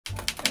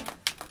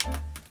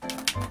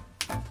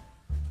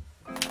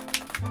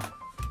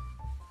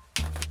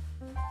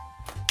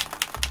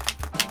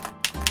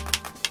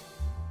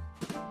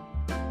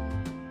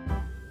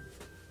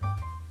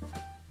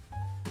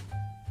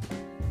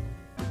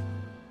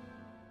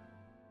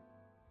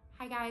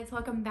Hi guys,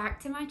 welcome back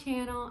to my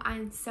channel.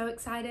 I'm so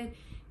excited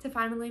to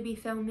finally be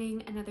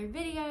filming another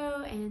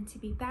video and to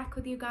be back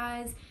with you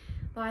guys.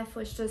 Life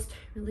was just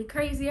really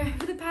crazy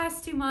over the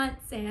past 2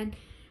 months and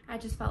I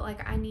just felt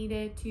like I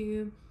needed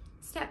to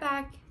step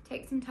back,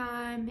 take some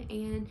time,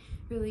 and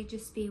really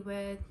just be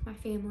with my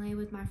family,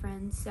 with my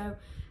friends. So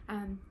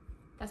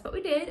that's what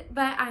we did,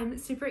 but I'm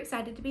super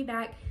excited to be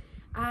back.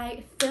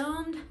 I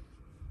filmed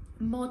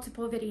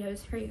multiple videos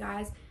for you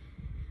guys,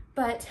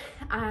 but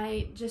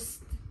I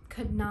just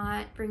could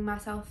not bring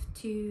myself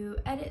to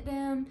edit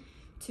them,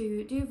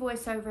 to do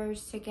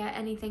voiceovers, to get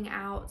anything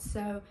out.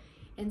 So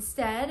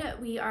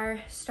instead, we are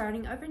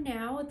starting over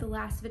now with the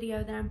last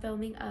video that I'm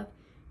filming of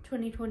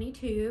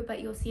 2022,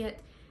 but you'll see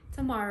it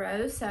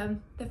tomorrow. So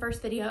the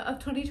first video of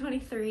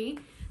 2023.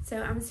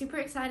 So I'm super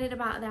excited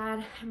about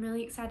that. I'm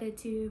really excited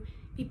to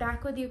be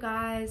back with you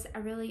guys. I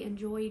really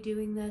enjoy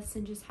doing this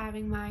and just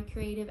having my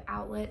creative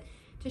outlet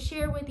to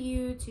share with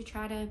you, to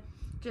try to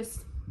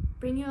just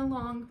bring you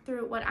along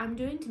through what I'm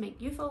doing to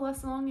make you feel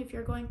less alone if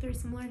you're going through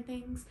similar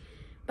things.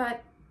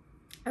 But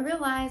I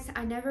realized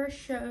I never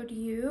showed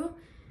you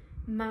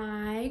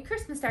my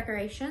Christmas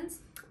decorations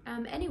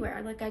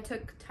anywhere. Like, I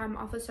took time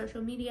off of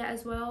social media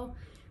as well.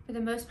 For the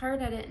most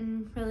part, I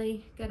didn't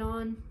really get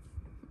on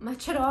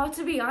much at all,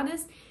 to be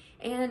honest.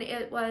 And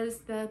it was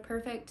the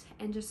perfect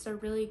and just a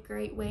really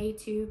great way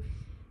to,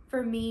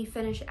 for me,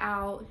 finish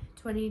out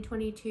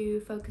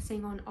 2022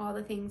 focusing on all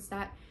the things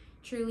that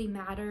truly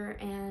matter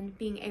and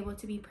being able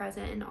to be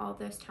present in all of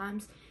those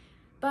times.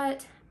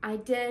 But I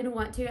did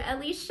want to at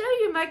least show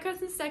you my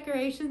Christmas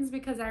decorations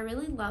because I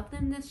really love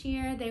them this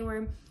year. They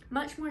were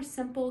much more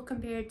simple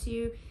compared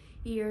to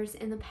years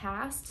in the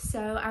past.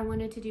 So I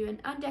wanted to do an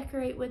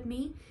undecorate with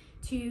me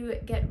to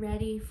get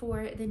ready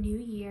for the new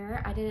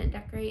year. I didn't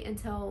decorate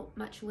until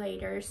much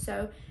later,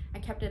 so I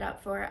kept it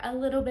up for a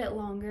little bit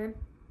longer,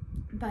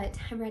 but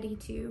I'm ready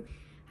to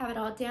have it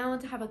all down,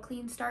 to have a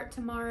clean start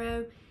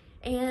tomorrow.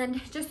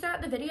 And just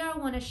throughout the video, I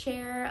want to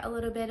share a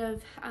little bit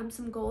of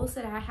some goals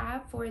that I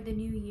have for the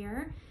new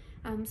year,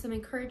 some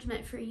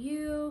encouragement for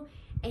you,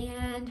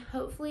 and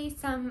hopefully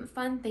some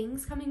fun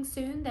things coming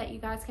soon that you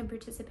guys can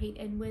participate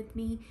in with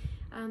me.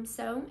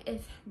 So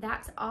if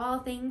that's all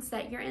things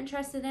that you're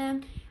interested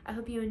in, I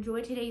hope you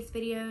enjoyed today's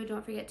video.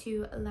 Don't forget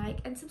to like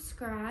and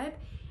subscribe,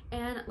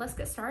 and let's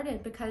get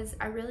started because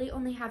I really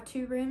only have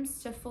 2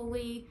 rooms to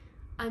fully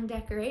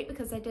undecorate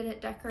because I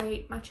didn't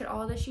decorate much at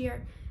all this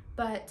year,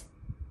 but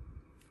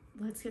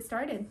let's get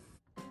started.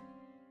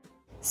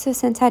 So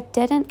since I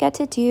didn't get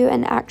to do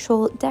an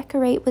actual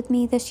decorate with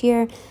me this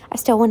year, I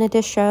still wanted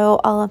to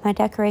show all of my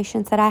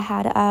decorations that I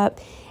had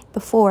up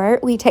before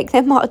we take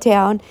them all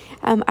down.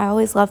 I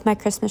always love my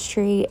Christmas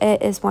tree.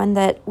 It is one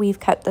that we've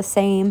kept the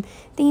same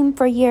theme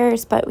for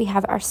years, but we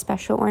have our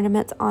special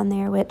ornaments on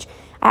there, which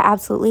I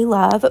absolutely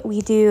love.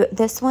 We do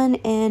this one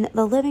in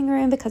the living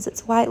room because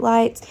it's white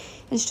lights.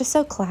 It's just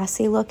so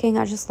classy looking.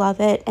 I just love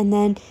it. And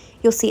then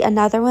you'll see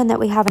another one that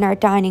we have in our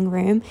dining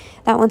room.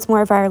 That one's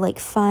more of our like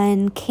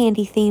fun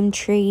candy themed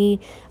tree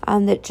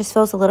that just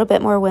feels a little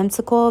bit more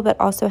whimsical, but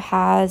also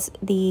has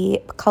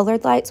the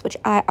colored lights, which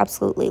I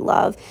absolutely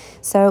love.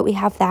 So we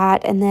have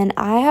that. And then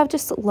I have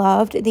just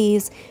loved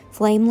these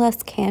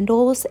flameless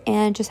candles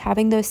and just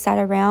having those set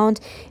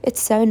around.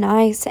 It's so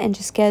nice and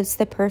just gives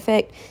the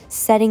perfect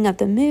setting of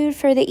the mood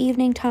for the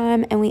evening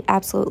time, and we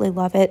absolutely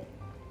love it.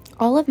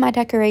 All of my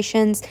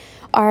decorations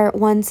are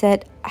ones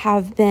that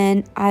have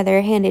been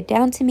either handed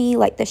down to me,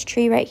 like this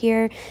tree right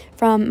here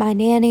from my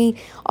nanny.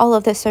 All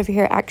of this over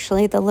here,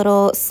 actually, the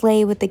little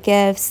sleigh with the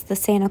gifts, the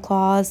Santa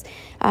Claus,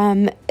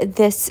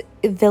 this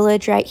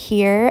village right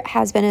here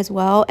has been as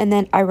well. And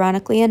then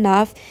ironically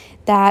enough,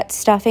 that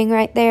stuffing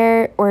right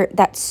there, or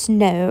that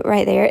snow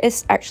right there,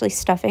 is actually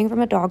stuffing from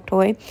a dog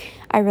toy.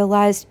 I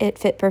realized it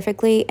fit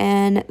perfectly,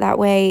 and that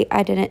way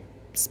I didn't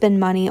spend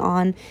money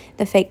on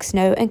the fake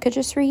snow and could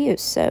just reuse.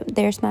 So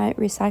there's my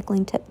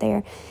recycling tip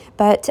there.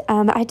 But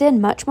I did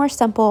much more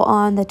simple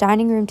on the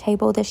dining room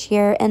table this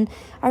year, and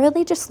I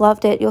really just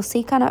loved it. You'll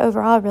see kind of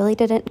overall I really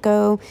didn't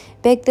go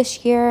big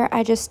this year.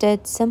 I just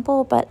did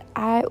simple, but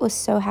I was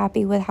so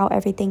happy with how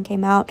everything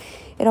came out.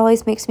 It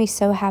always makes me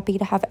so happy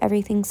to have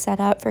everything set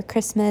up for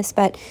Christmas,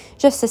 but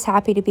just as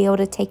happy to be able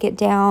to take it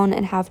down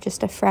and have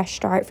just a fresh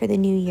start for the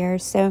new year.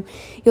 So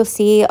you'll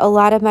see a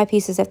lot of my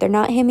pieces, if they're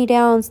not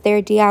hand-me-downs,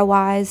 they're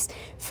DIYs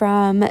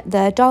from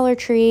the Dollar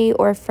Tree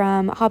or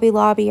from Hobby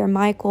Lobby or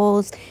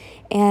Michael's.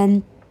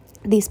 And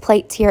these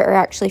plates here are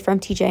actually from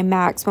TJ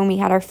Maxx when we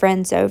had our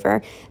friends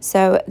over.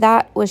 So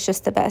that was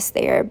just the best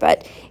there.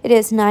 But it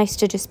is nice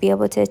to just be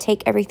able to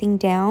take everything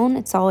down.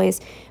 It's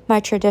always my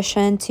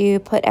tradition to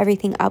put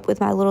everything up with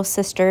my little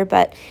sister,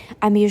 but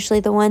I'm usually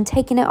the one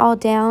taking it all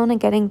down and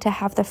getting to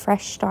have the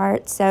fresh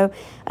start. So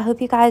I hope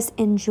you guys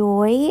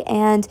enjoy.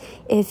 And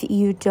if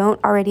you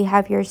don't already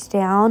have yours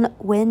down,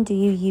 when do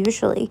you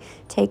usually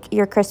take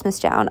your Christmas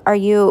down? Are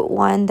you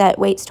one that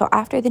waits till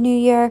after the new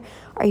year?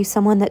 Are you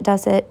someone that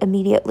does it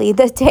immediately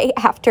the day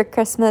after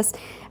Christmas?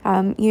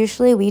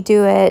 Usually we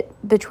do it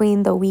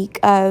between the week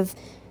of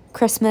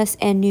Christmas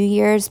and New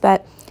Year's,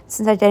 but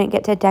since I didn't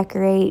get to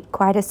decorate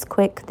quite as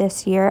quick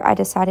this year, I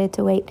decided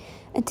to wait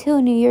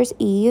until New Year's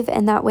Eve,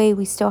 and that way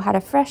we still had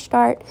a fresh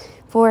start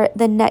for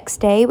the next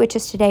day, which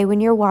is today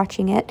when you're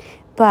watching it,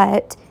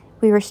 but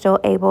we were still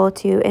able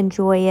to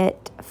enjoy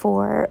it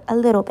for a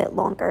little bit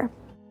longer.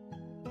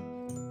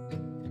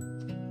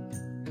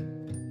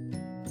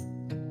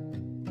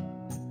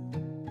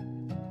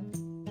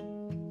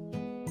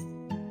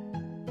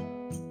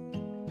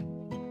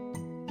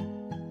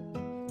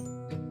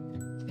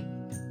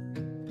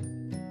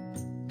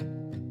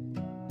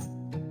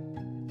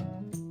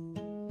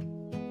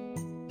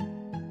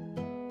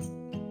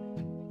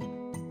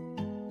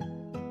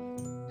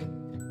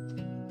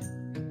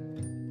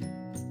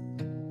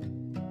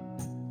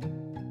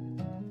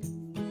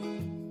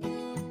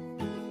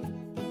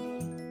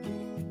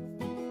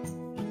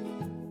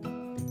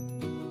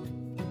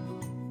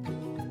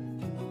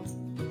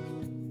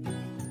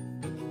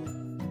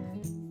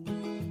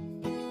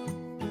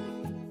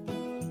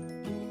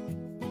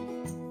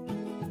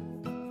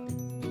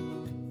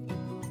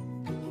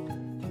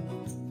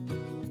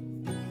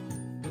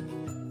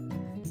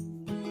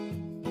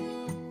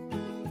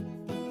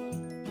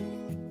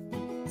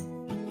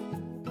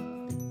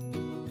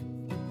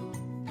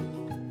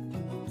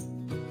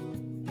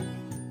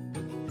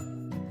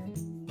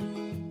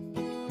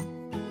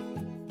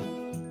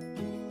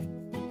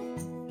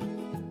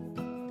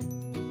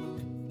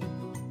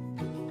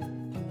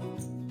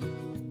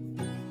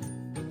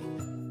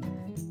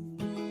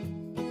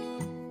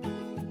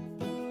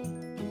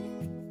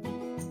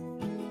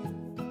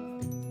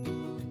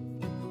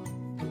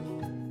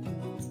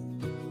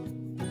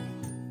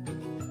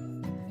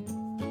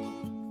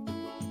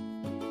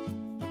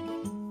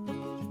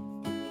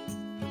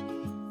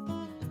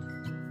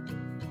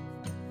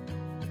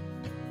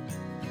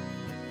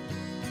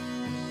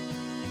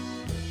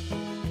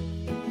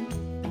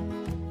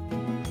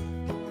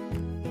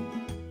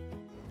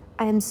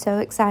 I am so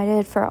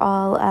excited for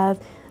all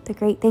of the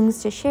great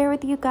things to share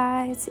with you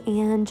guys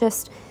and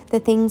just the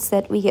things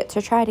that we get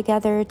to try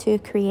together to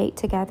create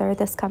together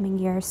this coming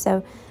year.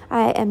 So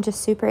I am just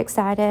super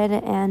excited,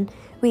 and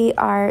we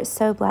are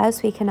so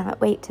blessed. We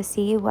cannot wait to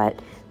see what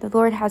the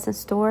Lord has in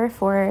store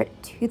for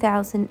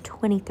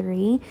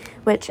 2023,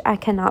 which I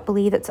cannot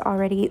believe it's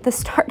already the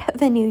start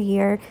of a new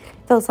year.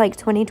 Feels like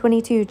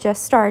 2022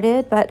 just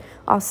started, but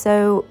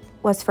also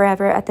was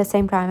forever at the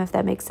same time, if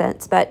that makes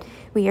sense. But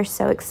we are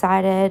so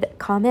excited.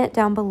 Comment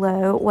down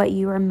below what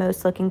you are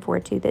most looking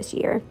forward to this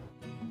year.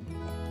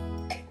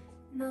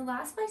 The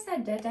last place I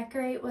did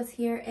decorate was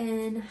here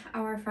in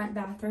our front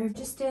bathroom. I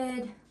just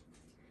did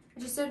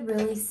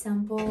really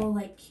simple,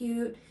 like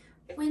cute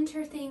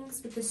winter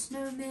things with the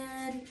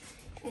snowman.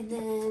 And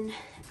then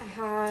I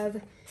have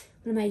one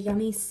of my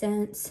yummy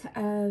scents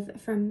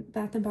from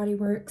Bath & Body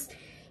Works.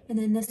 And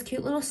then this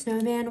cute little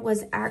snowman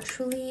was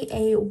actually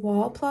a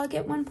wall plug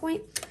at one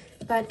point,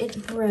 but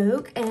it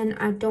broke and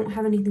I don't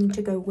have anything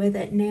to go with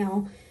it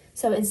now.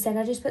 So instead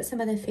I just put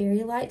some of the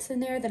fairy lights in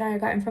there that I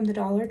had gotten from the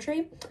Dollar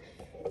Tree.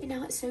 And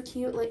now it's so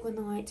cute, like when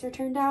the lights are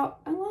turned out.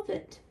 I love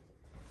it.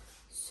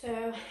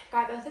 So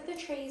got both of the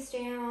trays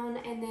down,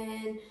 and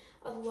then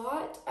a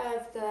lot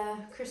of the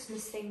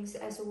Christmas things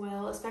as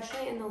well,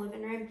 especially in the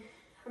living room.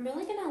 I'm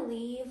really gonna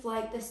leave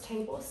like this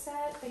table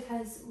set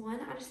because one,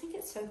 I just think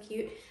it's so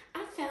cute.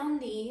 I found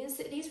these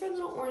were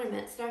little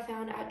ornaments that I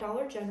found at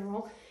Dollar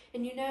General,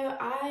 and you know,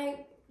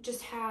 I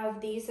just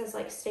have these as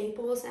like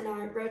staples and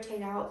I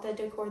rotate out the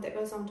decor that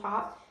goes on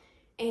top.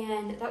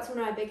 And that's one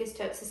of my biggest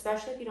tips,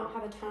 especially if you don't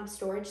have a ton of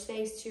storage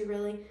space, to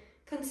really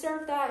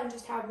conserve that and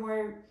just have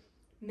more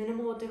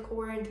minimal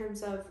decor in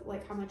terms of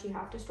like how much you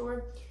have to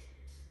store.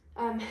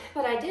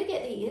 But I did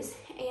get these,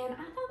 and I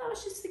thought that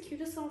was just the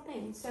cutest little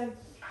thing. So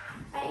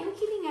I am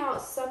keeping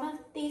out some of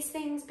these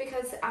things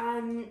because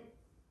I'm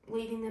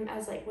leaving them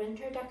as like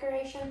winter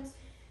decorations.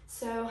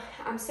 So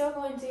I'm still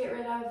going to get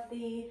rid of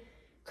the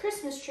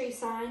Christmas tree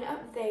sign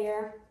up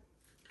there.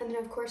 And then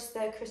of course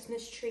the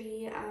Christmas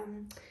tree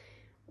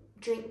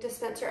drink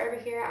dispenser over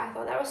here. I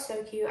thought that was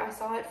so cute. I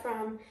saw it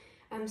from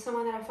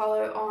someone that I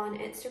follow on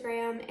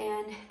Instagram,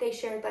 and they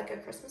shared like a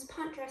Christmas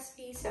punch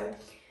recipe. So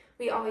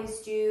we always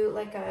do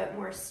like a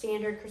more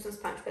standard Christmas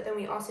punch, but then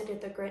we also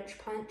did the Grinch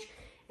punch,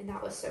 and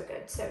that was so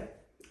good. So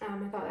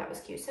I thought that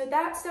was cute. So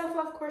that stuff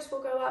of course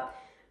will go up,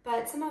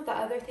 but some of the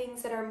other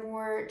things that are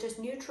more just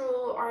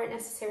neutral, aren't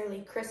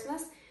necessarily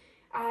Christmas,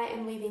 I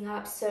am leaving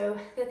up. So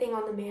the thing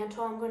on the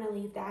mantle, I'm going to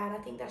leave that.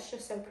 I think that's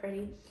just so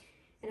pretty.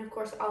 And of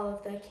course all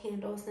of the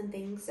candles and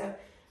things. So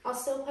I'll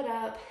still put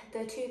up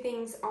the two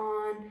things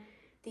on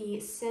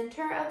the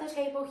center of the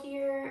table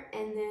here,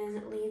 and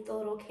then leave the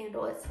little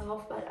candle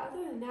itself. But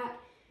other than that,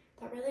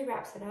 that really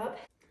wraps it up.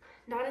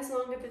 Not as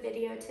long of a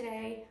video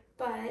today,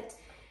 but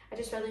I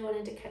just really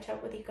wanted to catch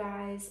up with you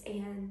guys,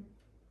 and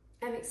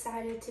I'm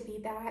excited to be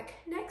back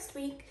next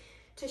week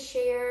to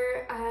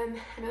share. I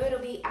know it'll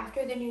be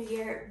after the new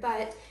year,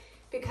 but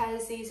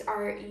because these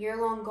are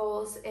year-long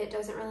goals, it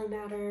doesn't really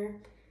matter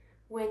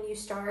when you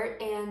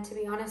start. And to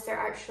be honest, they're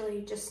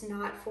actually just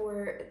not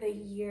for the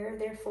year,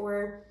 they're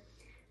for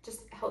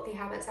just healthy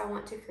habits I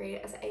want to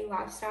create as a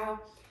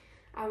lifestyle.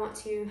 I want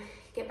to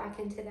get back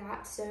into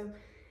that. So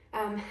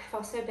I've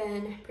also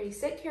been pretty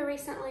sick here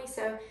recently,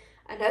 so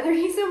another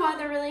reason why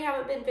there really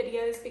haven't been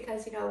videos,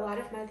 because you know, a lot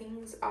of my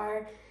things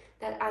are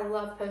that I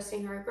love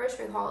posting are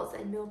grocery hauls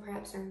and meal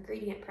preps or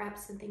ingredient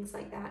preps and things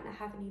like that, and I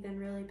haven't even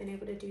really been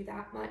able to do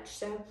that much.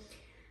 So I'm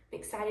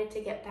excited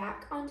to get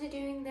back onto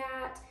doing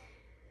that.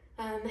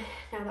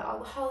 Now that all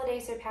the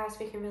holidays are past,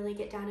 we can really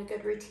get down a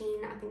good routine.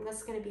 I think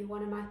that's going to be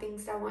one of my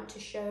things that I want to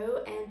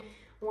show and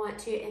want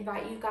to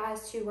invite you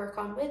guys to work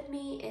on with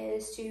me,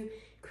 is to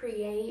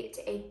create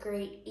a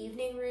great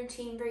evening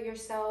routine for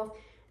yourself,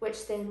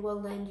 which then will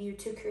lend you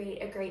to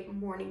create a great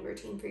morning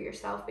routine for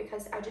yourself.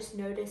 Because I just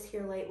noticed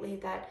here lately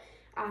that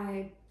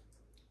I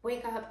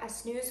wake up, I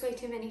snooze way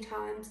too many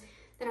times,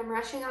 then I'm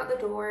rushing out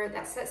the door.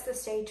 That sets the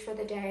stage for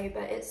the day,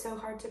 but it's so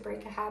hard to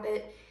break a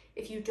habit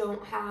if you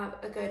don't have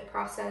a good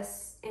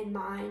process in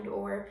mind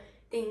or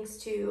things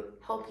to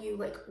help you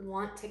like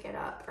want to get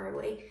up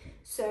early.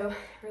 So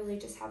really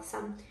just have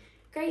some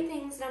great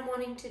things that I'm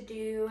wanting to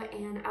do,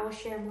 and I will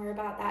share more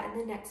about that in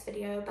the next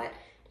video. But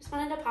just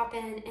wanted to pop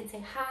in and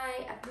say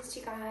hi. I've missed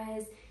you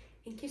guys.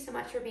 Thank you so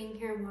much for being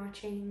here and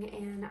watching,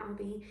 and I'll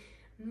be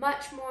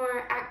much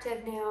more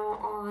active now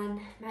on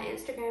my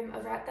Instagram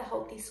over at The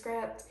Healthy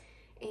Script.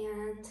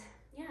 And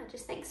yeah,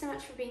 just thanks so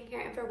much for being here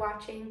and for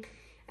watching.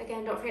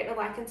 Again, don't forget to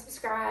like and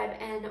subscribe,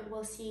 and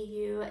we'll see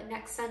you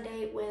next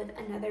Sunday with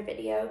another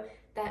video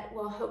that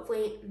will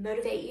hopefully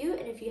motivate you.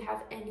 And if you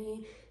have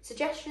any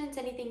suggestions,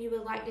 anything you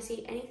would like to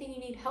see, anything you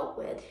need help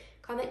with,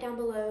 comment down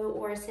below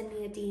or send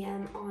me a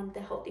DM on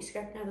The Healthy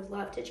Script, and I would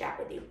love to chat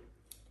with you.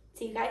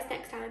 See you guys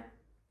next time.